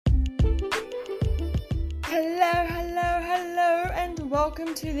Hello, and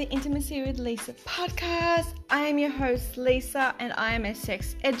welcome to the Intimacy with Lisa podcast. I am your host, Lisa, and I am a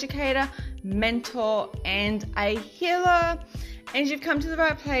sex educator, mentor, and a healer. And you've come to the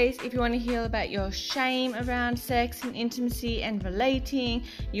right place if you want to heal about your shame around sex and intimacy and relating.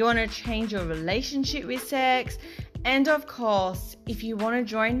 You want to change your relationship with sex. And of course, if you want to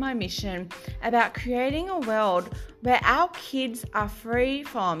join my mission about creating a world where our kids are free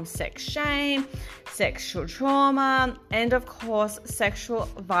from sex shame, sexual trauma, and of course, sexual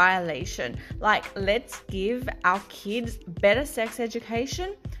violation. Let's give our kids better sex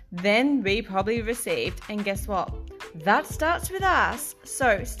education than we probably received. And guess what? That starts with us.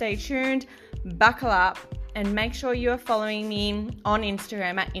 So stay tuned, buckle up, and make sure you are following me on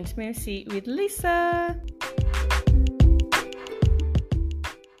Instagram at Intimacy with Lisa.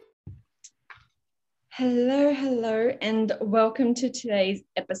 Hello, and welcome to today's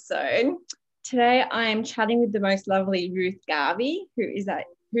episode. Today, I am chatting with the most lovely Ruth Garvey, who is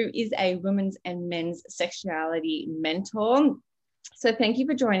a women's and men's sexuality mentor. So, thank you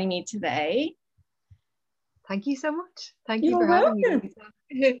for joining me today. Thank you so much. Thank you for having me. I'm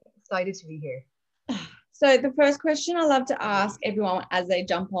excited to be here. So, the first question I love to ask everyone as they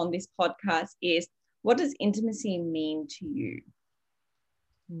jump on this podcast is, what does intimacy mean to you?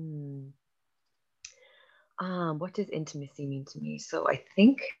 What does intimacy mean to me? So I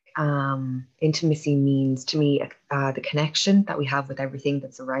think intimacy means to me the connection that we have with everything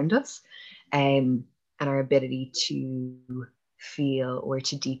that's around us, and our ability to feel or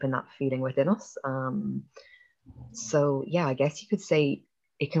to deepen that feeling within us. So yeah, I guess you could say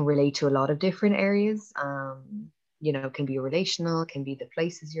it can relate to a lot of different areas. It can be relational, can be the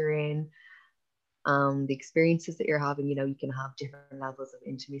places you're in, the experiences that you're having. You can have different levels of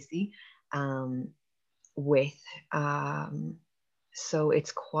intimacy with so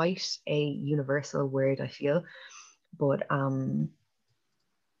it's quite a universal word, I feel, but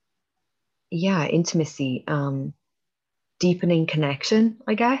intimacy, deepening connection,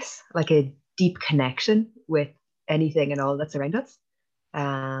 I guess, like a deep connection with anything and all that's around us.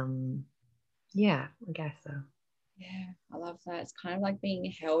 I guess so. Yeah, I love that. It's kind of like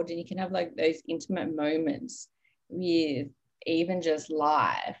being held, and you can have like those intimate moments with even just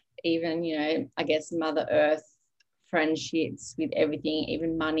life, even, I guess Mother Earth, friendships, with everything,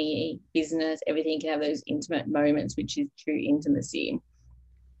 even money, business, everything. You can have those intimate moments, which is true intimacy.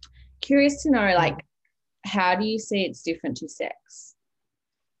 Curious to know, how do you see it's different to sex?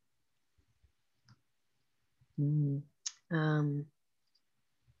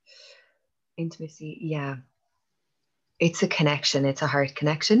 Intimacy, yeah. It's a connection. It's a heart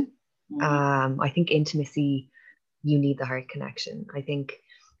connection. I think intimacy, you need the heart connection. I think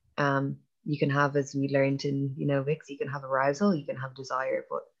you can have, as we learned in, Vix, you can have arousal, you can have desire,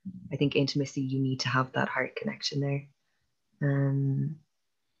 but I think intimacy, you need to have that heart connection there.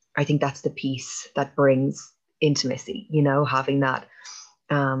 I think that's the piece that brings intimacy, having that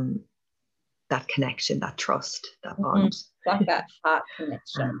that connection, that trust, that bond. Like that heart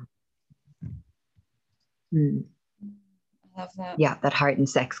connection. I love that. Yeah, that heart and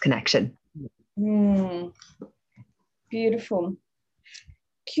sex connection. Beautiful.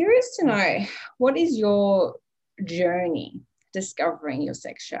 Curious to know, what is your journey discovering your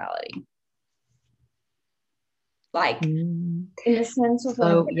sexuality? In the sense of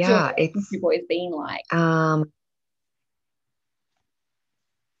it's always been like.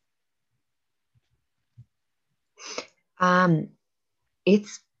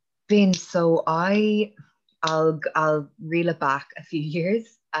 It's been so I'll reel it back a few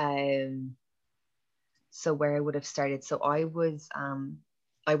years. So where I would have started. So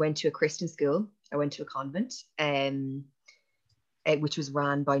I went to a Christian school. I went to a convent, which was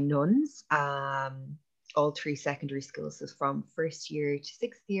ran by nuns. All three secondary schools, so from first year to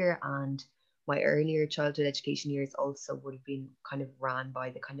sixth year, and my earlier childhood education years also would have been kind of ran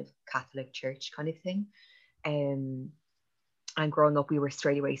by the kind of Catholic Church kind of thing. And growing up, we were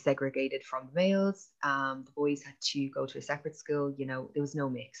straight away segregated from the males. The boys had to go to a separate school. There was no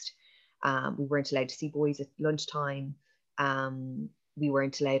mixed. We weren't allowed to see boys at lunchtime. We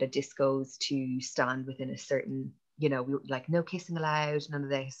weren't allowed at discos to stand within a certain, we were like, no kissing allowed, none of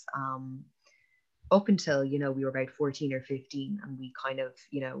this. Up until, we were about 14 or 15, and we kind of,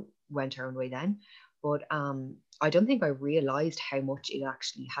 went our own way then. But I don't think I realized how much it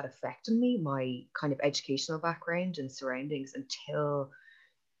actually had affected me, my kind of educational background and surroundings, until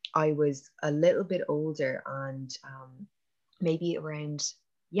I was a little bit older, and maybe around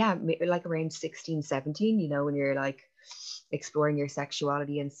 16, 17, when you're like exploring your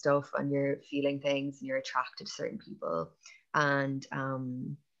sexuality and stuff, and you're feeling things, and you're attracted to certain people, and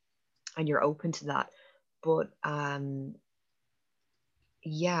you're open to that. But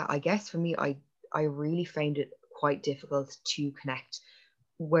yeah, I guess for me, I really found it quite difficult to connect,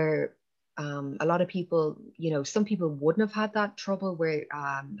 where a lot of people, some people wouldn't have had that trouble where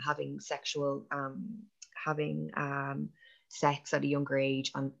having sex at a younger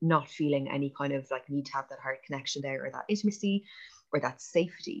age and not feeling any kind of like need to have that heart connection there, or that intimacy or that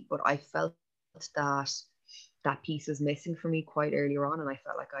safety. But I felt that that piece was missing for me quite earlier on, and I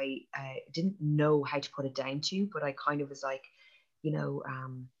felt like I didn't know how to put it down to, but I kind of was like, you know,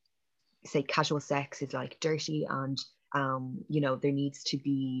 say casual sex is like dirty, and there needs to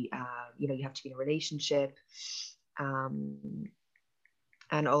be you have to be in a relationship, and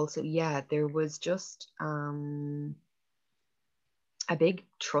also there was just a big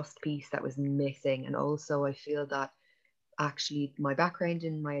trust piece that was missing. And also I feel that actually my background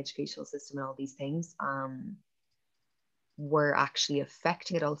in my educational system and all these things were actually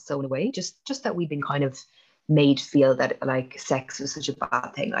affecting it also in a way, just that we've been kind of made feel that like sex was such a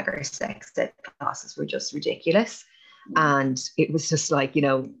bad thing, like our sex ed classes were just ridiculous. And it was just like,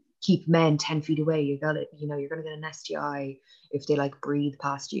 keep men 10 feet away, you're gonna get an STI if they like breathe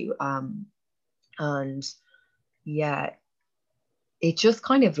past you. And yeah, it just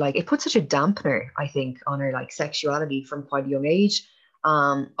kind of like, it put such a dampener, I think, on our like sexuality from quite a young age.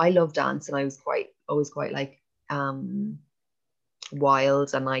 I love dance, and I was always quite like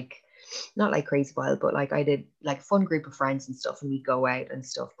wild, and like not like crazy wild, but like I did like fun group of friends and stuff, and we'd go out and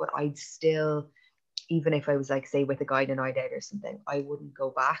stuff. But I'd still, even if I was like say with a guy in a night out or something, I wouldn't go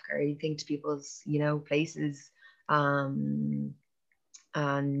back or anything to people's places, and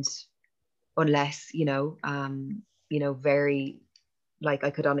unless very, like,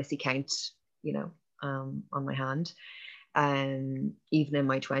 I could honestly count on my hand, even in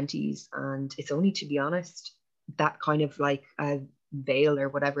my 20s. And it's only, to be honest, that kind of like a veil or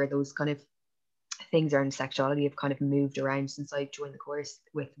whatever, those kind of things around sexuality have kind of moved around since I joined the course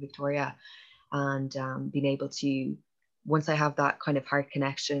with Victoria. And being able to, once I have that kind of heart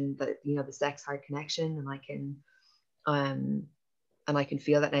connection, that the sex heart connection, and I can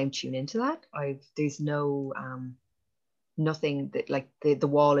feel that now and tune into that, there's no nothing that, like, the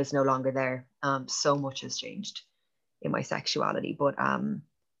wall is no longer there. So much has changed in my sexuality. But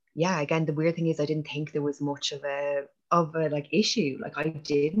again, the weird thing is I didn't think there was much of a like issue. Like, I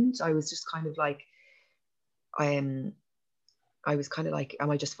was just kind of like, I was kind of like,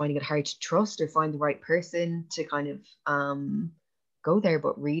 am I just finding it hard to trust or find the right person to kind of go there?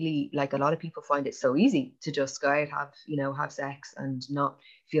 But really, like, a lot of people find it so easy to just go out, have sex and not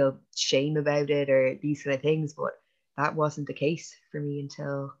feel shame about it or these kind of things. But that wasn't the case for me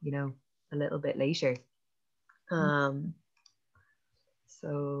until, a little bit later. So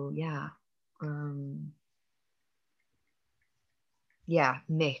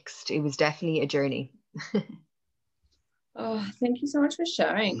mixed. It was definitely a journey. Oh, thank you so much for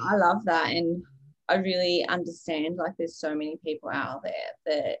sharing. I love that. And I really understand, like, there's so many people out there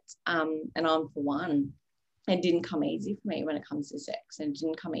that, and I'm for one, it didn't come easy for me when it comes to sex, and it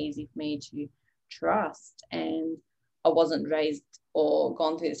didn't come easy for me to trust. And I wasn't raised or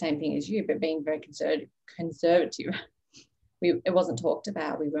gone through the same thing as you, but being very conservative. It wasn't talked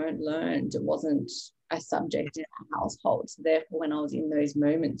about. We weren't learned. It wasn't a subject in our household. So therefore, when I was in those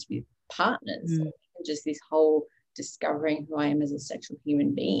moments with partners, just this whole discovering who I am as a sexual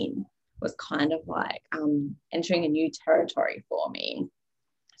human being was kind of like entering a new territory for me.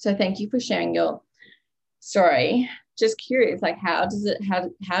 So thank you for sharing your story. Just curious, like, how do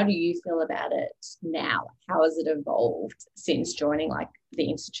you feel about it now? How has it evolved since joining, like, the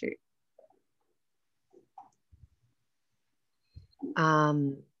Institute?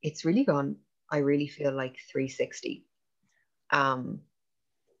 It's really gone, I really feel like 360.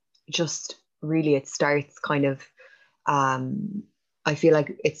 Just really, it starts kind of, I feel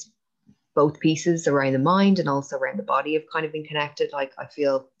like it's both pieces around the mind and also around the body have kind of been connected. Like, I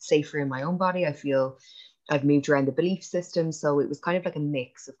feel safer in my own body. I feel I've moved around the belief system. So it was kind of like a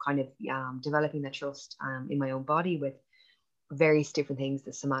mix of kind of developing that trust in my own body with various different things,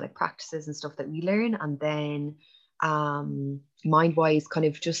 the somatic practices and stuff that we learn. And then mind-wise, kind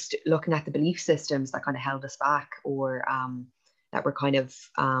of just looking at the belief systems that kind of held us back, or that were kind of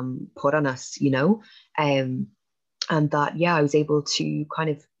put on us, and that, I was able to kind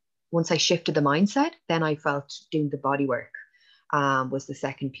of, once I shifted the mindset, then I felt doing the body work was the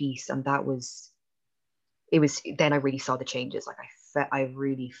second piece. And then I really saw the changes. Like, I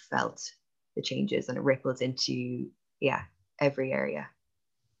really felt the changes, and it ripples into, every area.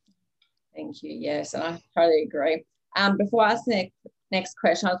 Thank you. Yes, and I totally agree. Before I ask the next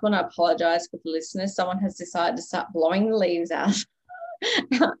question, I just want to apologize for the listeners. Someone has decided to start blowing the leaves out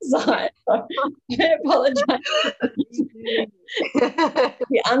outside. So I apologize for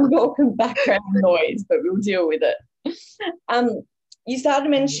the unwelcome background noise, but we'll deal with it. You started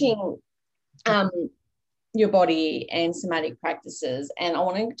mentioning your body and somatic practices, and I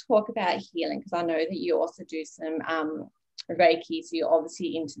want to talk about healing because I know that you also do some Reiki, so you're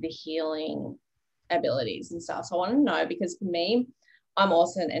obviously into the healing abilities and stuff. So I want to know, because for me, I'm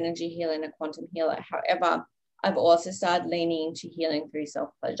also an energy healer and a quantum healer. However, I've also started leaning into healing through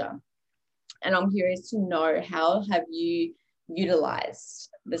self-pleasure. And I'm curious to know, how have you utilized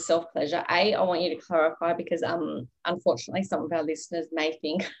the self-pleasure? I want you to clarify, because unfortunately some of our listeners may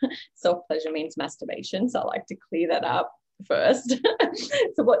think self-pleasure means masturbation. So I like to clear that up first.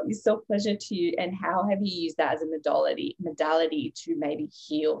 So what is self-pleasure to you, and how have you used that as a modality to maybe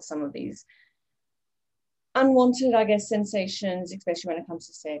heal some of these unwanted, I guess, sensations, especially when it comes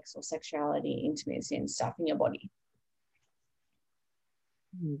to sex or sexuality, intimacy and stuff in your body?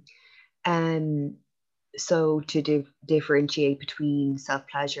 So to differentiate between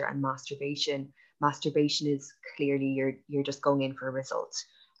self-pleasure and masturbation is clearly you're just going in for a result.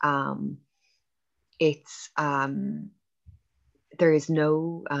 It's there's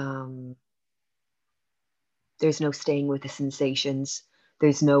no staying with the sensations.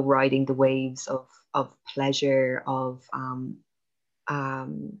 There's no riding the waves of pleasure, of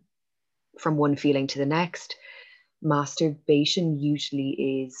from one feeling to the next. Masturbation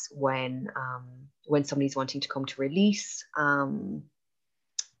usually is when somebody's wanting to come to release, like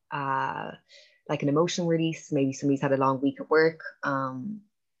an emotional release. Maybe somebody's had a long week at work.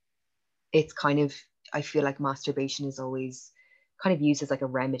 It's kind of, I feel like masturbation is always kind of used as like a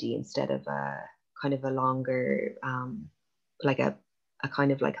remedy instead of a kind of a longer, like a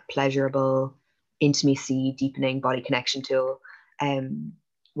kind of like a pleasurable intimacy, deepening body connection tool.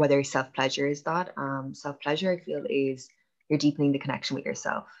 Whether self-pleasure is that, self-pleasure, I feel, is you're deepening the connection with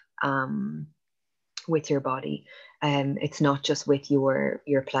yourself, with your body. It's not just with your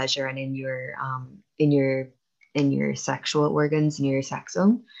pleasure and in your sexual organs, in your sex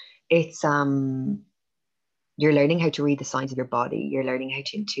zone. It's you're learning how to read the signs of your body. You're learning how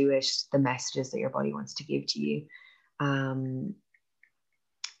to intuit the messages that your body wants to give to you.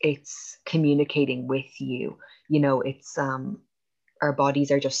 It's communicating with you. You know, it's our bodies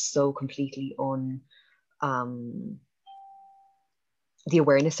are just so completely on the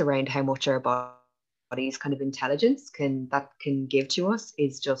awareness around how much our body's kind of intelligence can give to us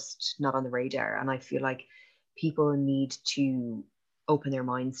is just not on the radar. And I feel like people need to open their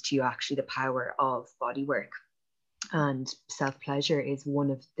minds to actually the power of body work. And self-pleasure is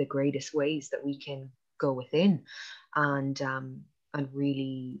one of the greatest ways that we can go within and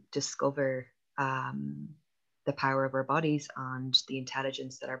really discover the power of our bodies and the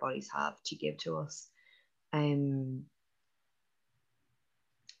intelligence that our bodies have to give to us.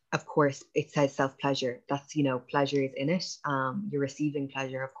 Of course, it says self-pleasure. That's, you know, pleasure is in it. You're receiving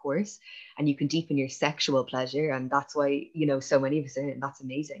pleasure, of course, and you can deepen your sexual pleasure. And that's why, you know, so many of us are in it, and that's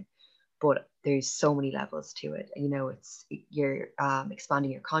amazing. But there's so many levels to it. You know, you're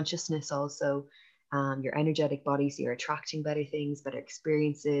expanding your consciousness also, your energetic body. So you're attracting better things, better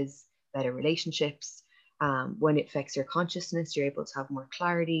experiences, better relationships. When it affects your consciousness, you're able to have more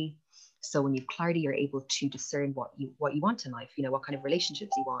clarity. So when you have clarity, you're able to discern what you want in life, you know, what kind of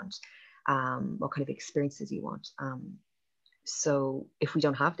relationships you want, what kind of experiences you want. So if we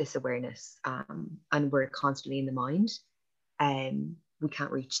don't have this awareness, and we're constantly in the mind, we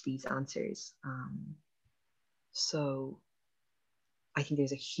can't reach these answers. So I think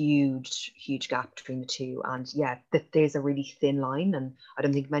there's a huge gap between the two. And yeah, there's a really thin line. And I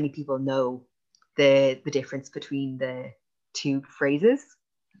don't think many people know the difference between the two phrases.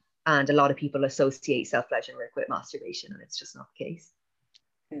 And a lot of people associate self-pleasure work with masturbation, and it's just not the case.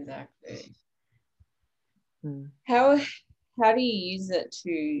 Exactly. How do you use it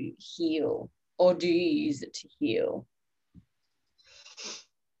to heal, or do you use it to heal?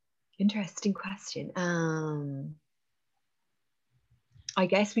 Interesting question. I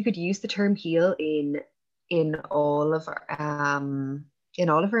guess we could use the term heal in all of our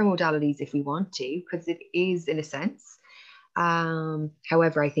modalities if we want to, because it is, in a sense.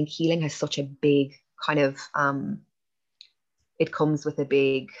 However, I think healing has such a big kind of it comes with a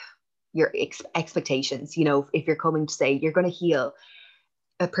big your expectations. You know, if you're coming to say you're going to heal,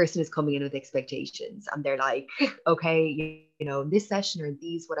 a person is coming in with expectations, and they're like, okay, you know, in this session or in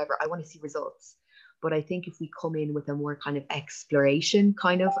these whatever, I want to see results. But I think if we come in with a more kind of exploration,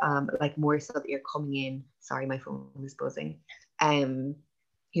 kind of like more so that you're coming in. Sorry, my phone is buzzing.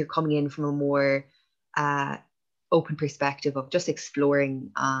 You're coming in from a more open perspective of just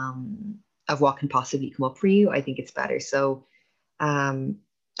exploring of what can possibly come up for you. I think it's better. So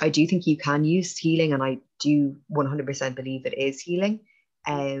I do think you can use healing, and I do 100% believe it is healing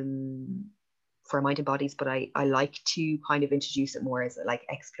for mind and bodies, but I like to kind of introduce it more as like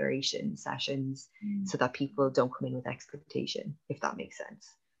exploration sessions so that people don't come in with expectation, if that makes sense.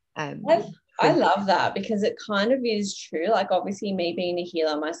 I love that, because it kind of is true. Like, obviously, me being a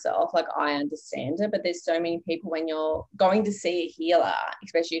healer myself, like, I understand it, but there's so many people, when you're going to see a healer,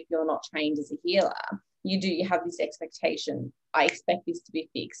 especially if you're not trained as a healer, you have this expectation. I expect this to be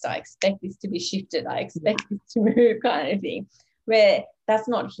fixed. I expect this to be shifted. I expect this to move, kind of thing, where that's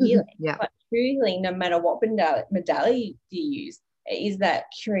not healing. Yeah. But true healing, no matter what modality you use, is that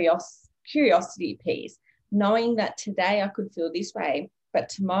curiosity piece, knowing that today I could feel this way, but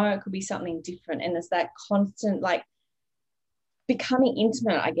tomorrow it could be something different. And it's that constant, like, becoming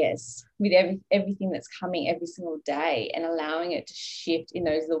intimate, I guess, with everything that's coming every single day, and allowing it to shift in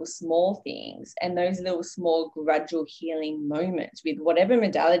those little small things and those little small gradual healing moments with whatever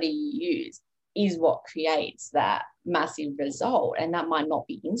modality you use is what creates that massive result. And that might not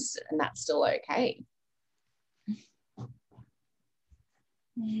be instant, and that's still okay.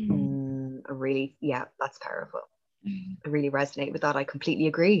 That's powerful. I really resonate with that. I completely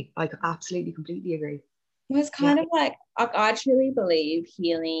agree. I absolutely completely agree. It's kind of like, I truly believe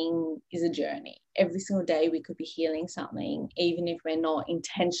healing is a journey. Every single day we could be healing something, even if we're not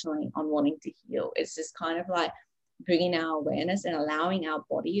intentionally on wanting to heal. It's just kind of like bringing our awareness and allowing our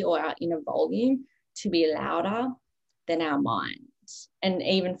body or our inner volume to be louder than our mind. And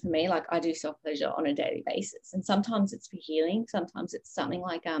even for me, like, I do self-pleasure on a daily basis, and sometimes it's for healing, sometimes it's something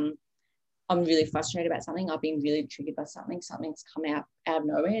like I'm really frustrated about something, I've been really triggered by something's come out of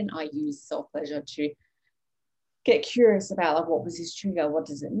nowhere, and I use self-pleasure to get curious about, like, what was this trigger? What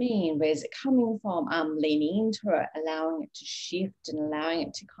does it mean? Where's it coming from? Leaning into it, allowing it to shift and allowing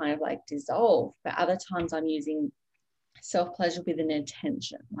it to kind of like dissolve. But other times I'm using self-pleasure with an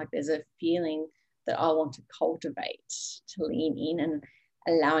intention. Like, there's a feeling that I want to cultivate, to lean in, and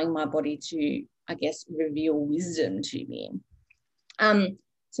allowing my body to, I guess, reveal wisdom to me.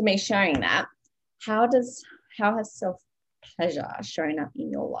 So me sharing that, how has self-pleasure shown up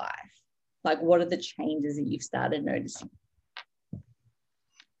in your life? Like, what are the changes that you've started noticing?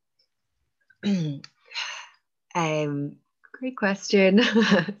 Great question.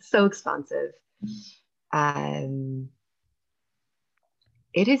 So expansive.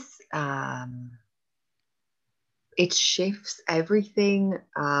 It is, it shifts everything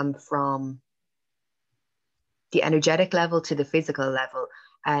from the energetic level to the physical level.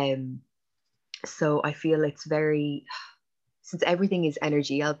 So I feel it's very, since everything is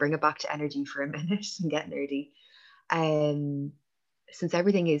energy, I'll bring it back to energy for a minute and get nerdy. Since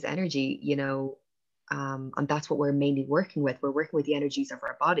everything is energy, you know, and that's what we're mainly working with. We're working with the energies of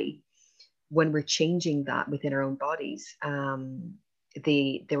our body. When we're changing that within our own bodies,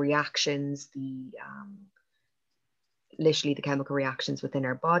 the reactions, literally the chemical reactions within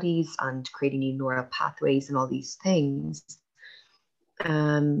our bodies, and creating new neural pathways and all these things,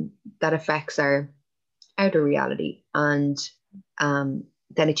 that affects our outer reality, and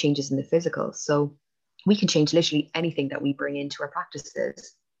then it changes in the physical. So we can change literally anything that we bring into our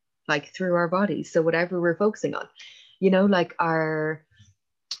practices, like through our bodies. So whatever we're focusing on, you know, like our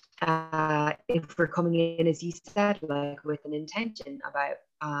if we're coming in, as you said, like with an intention about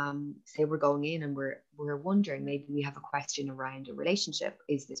say we're going in and we're wondering, maybe we have a question around a relationship.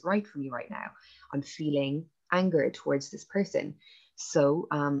 Is this right for me right now? I'm feeling anger towards this person. So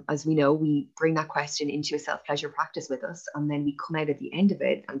as we know, we bring that question into a self-pleasure practice with us, and then we come out at the end of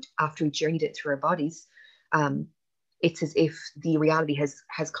it, and after we journeyed it through our bodies, it's as if the reality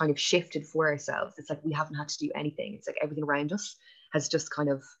has kind of shifted for ourselves. It's like we haven't had to do anything. It's like everything around us has just kind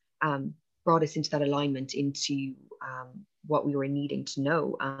of brought us into that alignment, into what we were needing to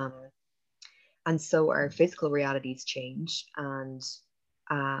know. And so our physical realities change,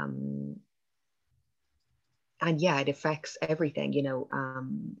 and yeah, it affects everything, you know,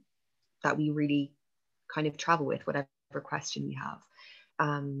 that we really kind of travel with, whatever question we have.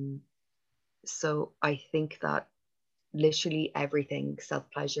 So I think that literally everything,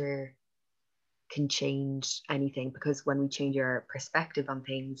 self-pleasure can change anything, because when we change our perspective on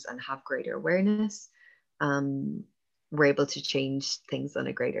things and have greater awareness, we're able to change things on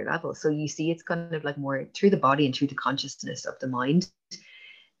a greater level. So you see, it's kind of like more through the body and through the consciousness of the mind,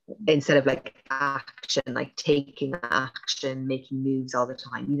 instead of like action, like taking action, making moves all the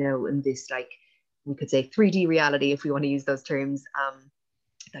time, you know, in this, like, we could say 3D reality, if we want to use those terms,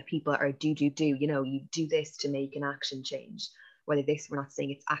 that people are do, you know, you do this to make an action change. Whether this, we're not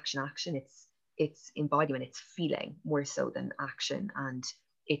saying it's action, it's embodiment, it's feeling more so than action, and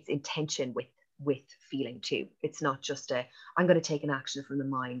it's intention with with feeling too. It's not just I'm going to take an action from the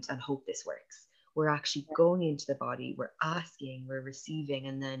mind and hope this works. We're actually going into the body, we're asking, we're receiving,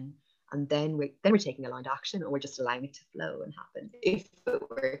 and then we're taking aligned action, or we're just allowing it to flow and happen, if it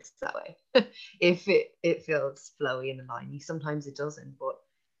works that way. If it feels flowy and aligned. Sometimes it doesn't, but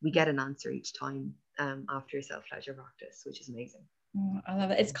we get an answer each time after a self-pleasure practice, which is amazing. I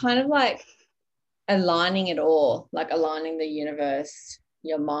love it. It's kind of like aligning it all, like aligning the universe,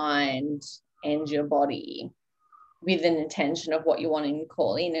 your mind, and your body with an intention of what you want to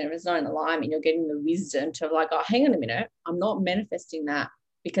call in. And if it's not in alignment, you're getting the wisdom to like, oh, hang on a minute, I'm not manifesting that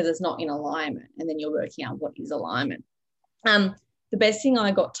because it's not in alignment. And then you're working out what is alignment. The best thing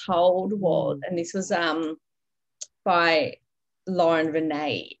I got told was, and this was by Lauren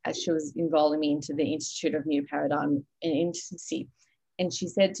Renee, as she was involving me into the Institute of New Paradigm and Intimacy. And she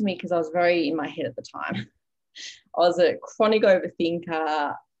said to me, because I was very in my head at the time, I was a chronic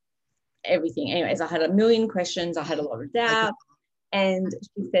overthinker, everything. Anyways, I had a million questions. I had a lot of doubt. And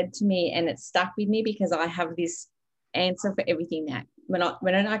she said to me, and it stuck with me because I have this answer for everything now.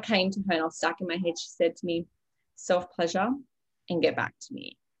 When I came to her and I was stuck in my head, she said to me, self-pleasure and get back to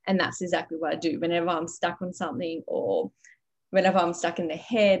me. And that's exactly what I do. Whenever I'm stuck on something, or whenever I'm stuck in the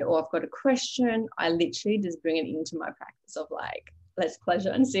head, or I've got a question, I literally just bring it into my practice of like, let's pleasure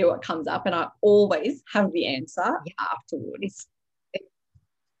and see what comes up. And I always have the answer afterwards.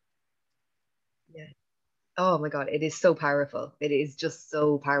 Yeah. Oh my God, it is so powerful. It is just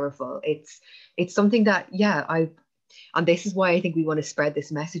so powerful. It's something that, and this is why I think we want to spread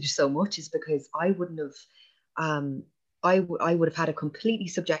this message so much, is because I wouldn't have, I would have had a completely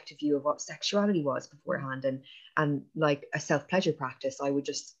subjective view of what sexuality was beforehand, and like a self-pleasure practice, I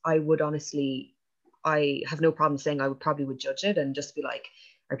would honestly, I have no problem saying I would judge it and just be like,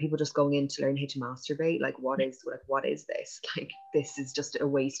 are people just going in to learn how to masturbate? Like, what is this? Like, this is just a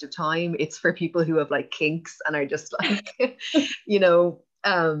waste of time. It's for people who have like kinks and are just like,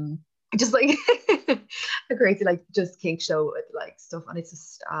 just like a crazy like just kink show with like stuff, and it's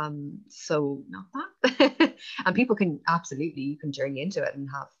just so not that. And people can absolutely, you can journey into it and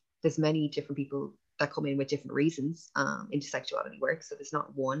have, there's many different people that come in with different reasons into sexuality work, so there's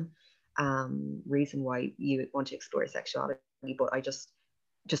not one reason why you want to explore sexuality, but I just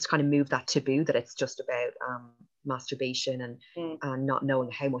kind of move that taboo that it's just about masturbation and not knowing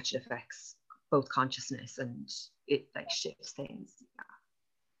how much it affects both consciousness, and it like shifts things.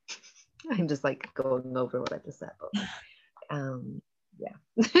 I'm just like going over what I just said, but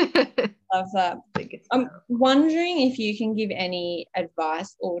Love that. I'm wondering if you can give any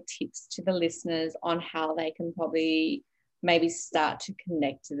advice or tips to the listeners on how they can probably maybe start to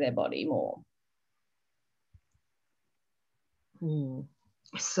connect to their body more.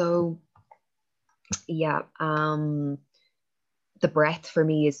 So the breath for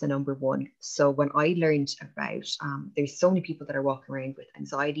me is the number one. So when I learned about there's so many people that are walking around with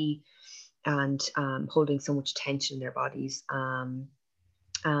anxiety and holding so much tension in their bodies, and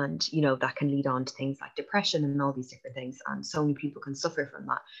that can lead on to things like depression and all these different things, and so many people can suffer from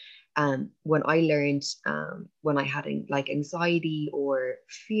that. When I learned when I had like anxiety or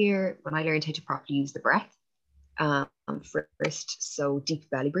fear, when I learned how to properly use the breath first, so deep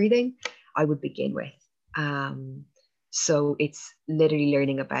belly breathing, I would begin with. So it's literally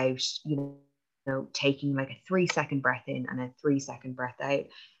learning about, taking like a 3-second breath in and a 3-second breath out.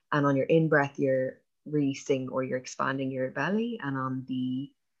 And on your in breath, you're releasing or you're expanding your belly. And on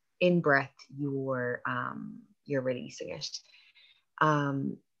the in breath, you're releasing it.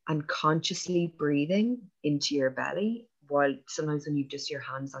 And consciously breathing into your belly, while sometimes when you've just your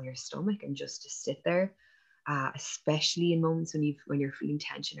hands on your stomach and just to sit there, especially in moments when you're feeling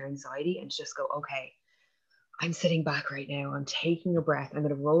tension or anxiety, and just go, okay, I'm sitting back right now. I'm taking a breath. I'm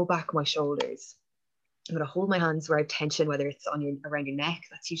going to roll back my shoulders. I'm going to hold my hands where I have tension, whether it's around your neck,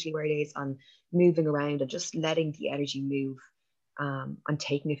 that's usually where it is, and moving around and just letting the energy move. And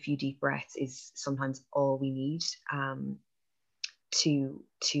taking a few deep breaths is sometimes all we need to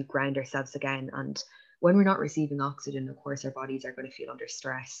ground ourselves again. And when we're not receiving oxygen, of course, our bodies are going to feel under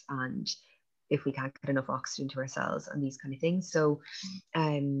stress, and if we can't get enough oxygen to ourselves and these kind of things. So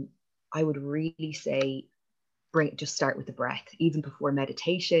I would really say just start with the breath, even before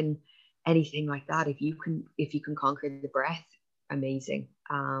meditation, anything like that. If you can conquer the breath, amazing.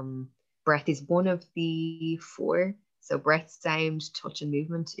 Breath is one of the 4. So breath, sound, touch, and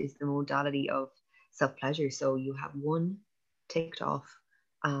movement is the modality of self-pleasure. So you have one ticked off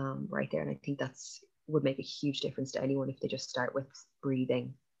right there. And I think would make a huge difference to anyone if they just start with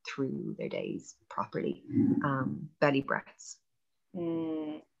breathing through their days properly. Belly breaths.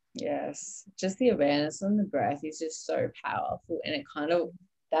 Yes, just the awareness on the breath is just so powerful, and it kind of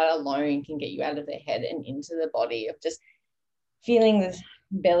that alone can get you out of the head and into the body of just feeling this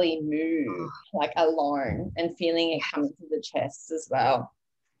belly move like alone and feeling it coming to the chest as well.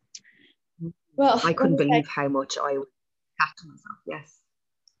 Well, I couldn't believe how much I would catch myself. Yes.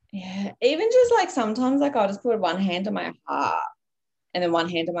 Yeah, even just like sometimes like I'll just put one hand on my heart and then one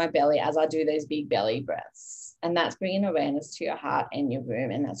hand on my belly as I do those big belly breaths. And that's bringing awareness to your heart and your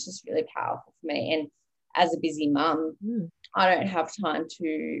womb. And that's just really powerful for me. And as a busy mum, I don't have time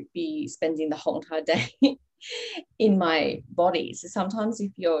to be spending the whole entire day in my body. So sometimes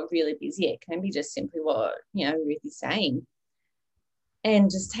if you're really busy, it can be just simply what, Ruth is saying.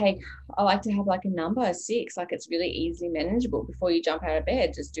 And just I like to have like a number 6, like it's really easily manageable. Before you jump out of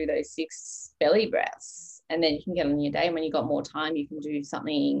bed, just do those 6 belly breaths. And then you can get on your day. And when you've got more time, you can do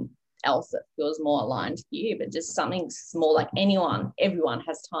something else that feels more aligned to you, but just something small, like everyone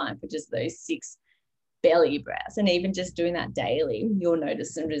has time for just those 6 belly breaths. And even just doing that daily, you'll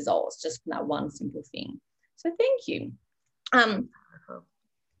notice some results just from that one simple thing. So thank you. I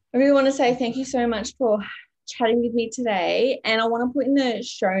really want to say thank you so much for chatting with me today, and I want to put in the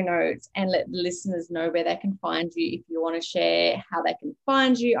show notes and let the listeners know where they can find you if you want to share how they can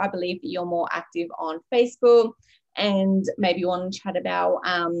find you. I believe that you're more active on Facebook, and maybe you want to chat about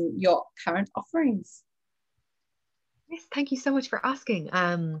your current offerings. Yes, thank you so much for asking.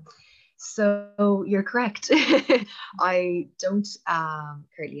 So you're correct. I don't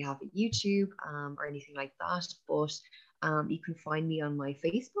currently have a YouTube or anything like that, but you can find me on my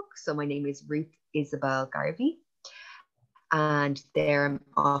Facebook. So my name is Ruth Isabel Garvey, and there I'm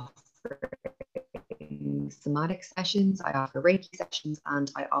offering somatic sessions, I offer Reiki sessions,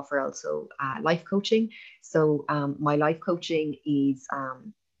 and I offer also life coaching. So my life coaching is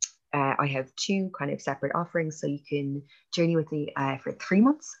I have 2 kind of separate offerings. So you can journey with me for 3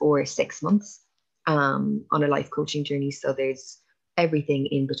 months or 6 months on a life coaching journey. So there's everything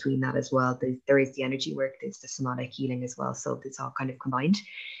in between that as well. There is the energy work, there's the somatic healing as well. So it's all kind of combined.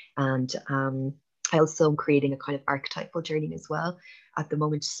 And I also am creating a kind of archetypal journey as well at the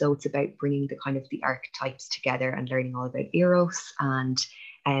moment. So it's about bringing the kind of the archetypes together and learning all about Eros and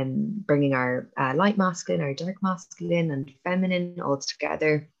bringing our light masculine, our dark masculine and feminine all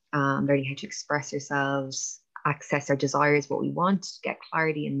together. Learning how to express ourselves, access our desires, what we want, get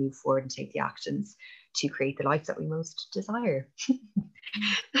clarity and move forward and take the actions to create the life that we most desire.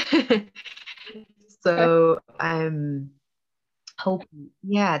 So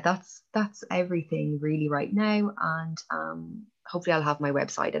that's everything really right now. And hopefully I'll have my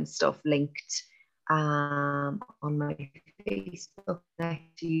website and stuff linked on my Facebook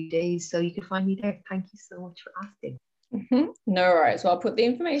next few days, so you can find me there. Thank you so much for asking. No worries. Well, I'll put the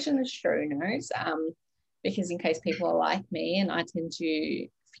information in the show notes because in case people are like me and I tend to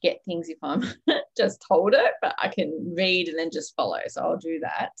forget things if I'm just told it, but I can read and then just follow. So I'll do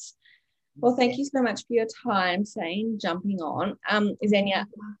that. Well, thank you so much for your time, Sane, jumping on. Is there any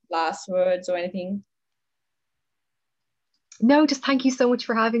last words or anything? No, just thank you so much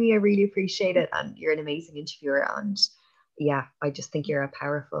for having me. I really appreciate it. And you're an amazing interviewer. And yeah, I just think you are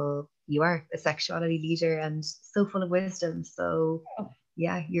a sexuality leader and so full of wisdom. So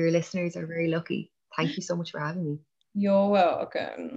yeah, your listeners are very lucky. Thank you so much for having me. You're welcome.